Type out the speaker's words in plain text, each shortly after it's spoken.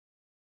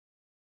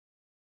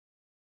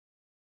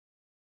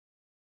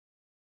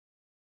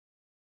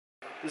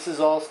This is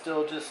all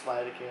still just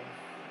lidocaine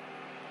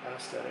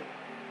anesthetic.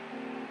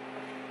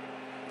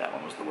 That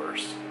one was the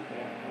worst.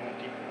 Yeah, I went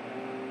deeper.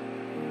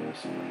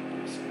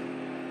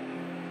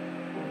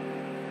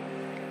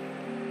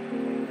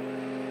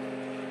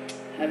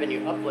 Having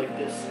you up like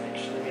this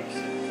actually makes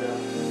it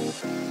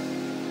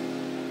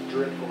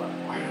drip a lot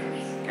more.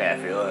 Yeah,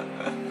 I feel it.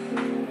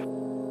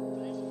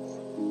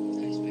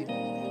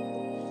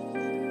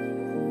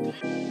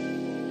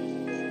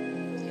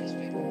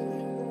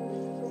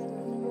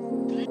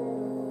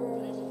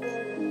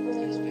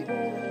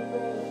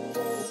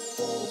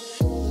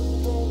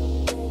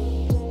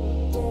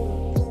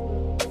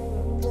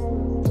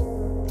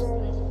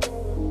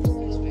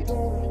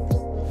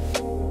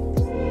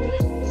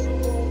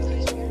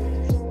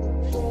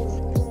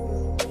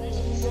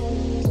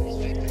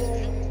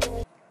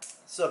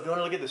 So if you want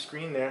to look at the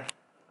screen there,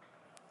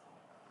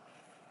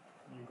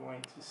 you're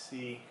going to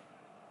see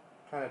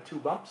kind of two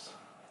bumps.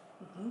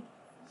 Mm-hmm.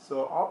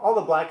 So all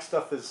the black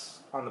stuff is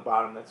on the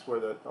bottom. That's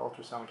where the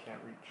ultrasound can't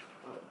reach.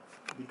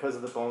 Because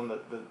of the bone,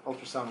 the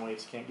ultrasound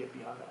waves can't get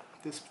beyond that.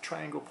 This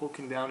triangle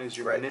poking down is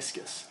your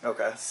meniscus.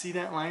 Okay. See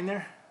that line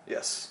there?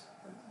 Yes.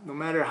 No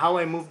matter how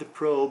I move the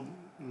probe,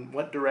 in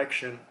what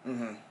direction,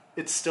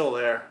 it's still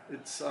there.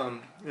 It's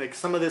like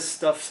some of this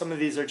stuff, some of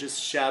these are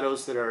just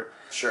shadows that are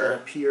that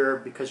appear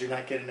because you're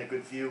not getting a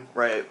good view.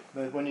 Right.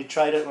 But when I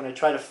try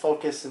to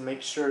focus and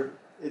make sure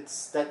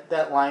it's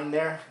that line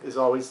there is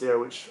always there,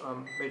 which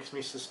makes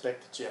me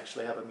suspect that you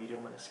actually have a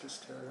medial meniscus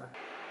tear there.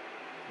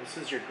 This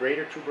is your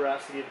greater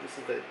tuberosity. This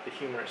is the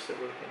humerus that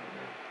we're looking at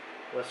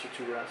there. Lesser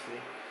tuberosity.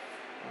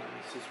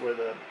 This is where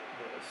the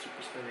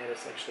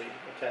supraspinatus actually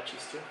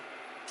attaches to.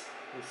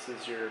 This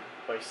is your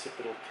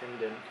bicipital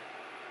tendon.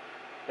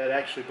 That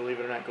actually, believe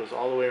it or not, goes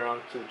all the way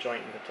around to the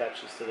joint and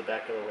attaches to the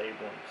back of the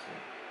labrum. So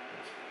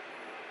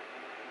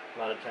a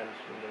lot of times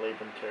when the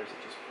labrum tears, it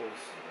just pulls.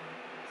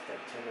 It's that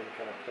tendon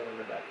kind of pulling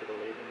the back of the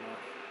labrum off.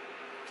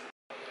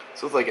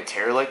 So with like a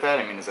tear like that,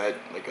 I mean, is that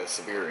like a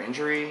severe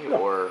injury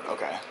or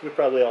okay? We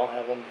probably all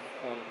have them.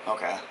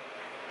 Okay.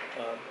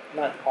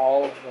 Not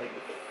all, like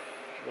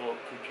little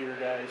computer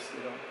guys,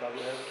 they don't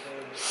probably have a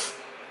tear.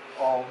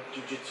 All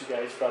jiu-jitsu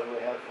guys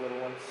probably have little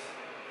ones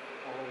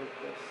all over the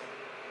place.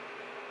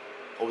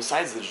 Well,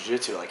 besides the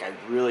jiu-jitsu, like I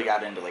really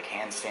got into like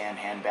handstand,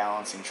 hand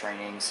balancing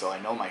training, so I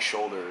know my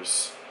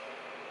shoulders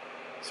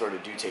sort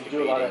of do take a beating.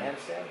 You do a lot of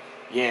handstands?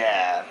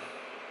 Yeah.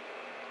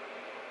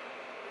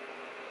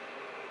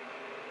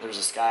 There's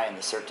this guy in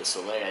the Cirque du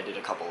Soleil I did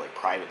a couple like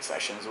private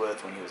sessions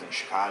with when he was in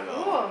Chicago.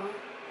 Oh.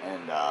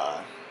 And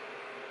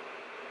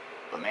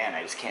but man,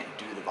 I just can't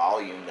do the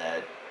volume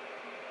that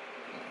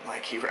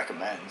like he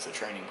recommends, the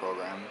training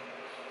program.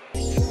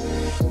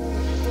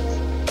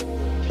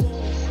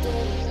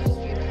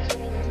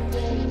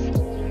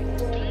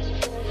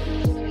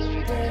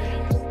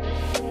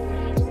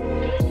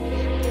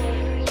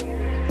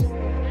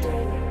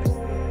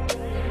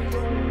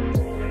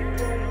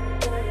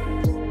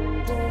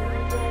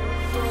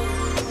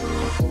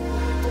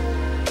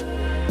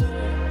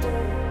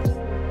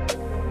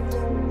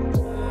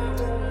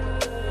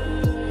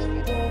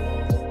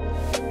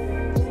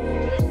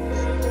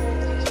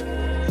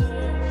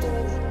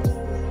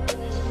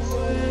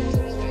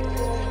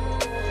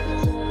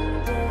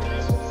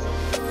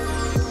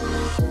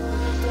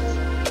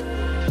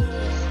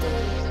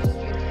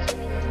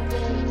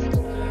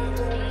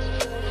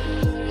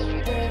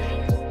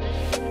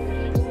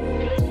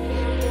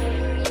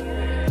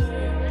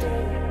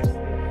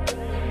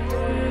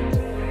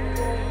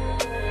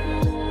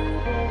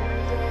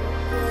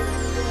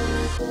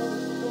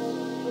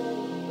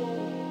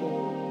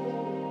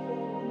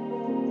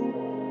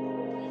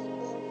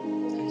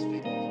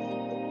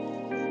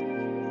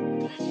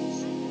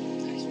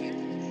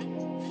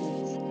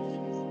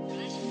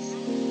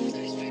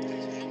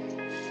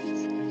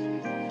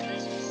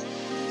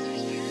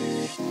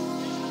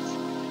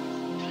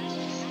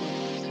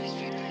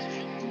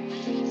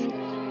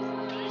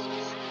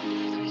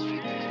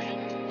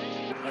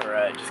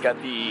 Alright, just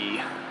got the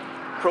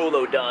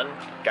Prolo done.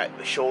 Got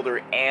the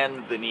shoulder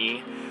and the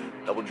knee.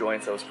 Double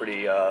joints, that was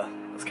pretty,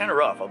 it was kind of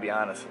rough, I'll be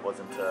honest. It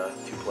wasn't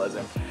too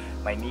pleasant.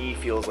 My knee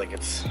feels like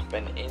it's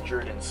been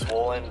injured and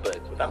swollen,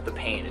 but without the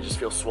pain, it just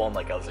feels swollen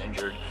like I was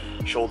injured.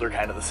 Shoulder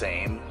kind of the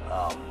same.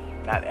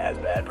 Not as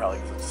bad, probably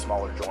because it's a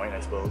smaller joint, I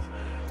suppose.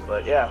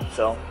 But yeah,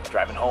 so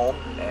driving home,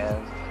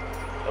 and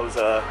it was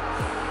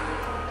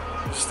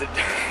just an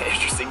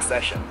interesting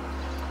session.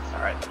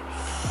 Alright.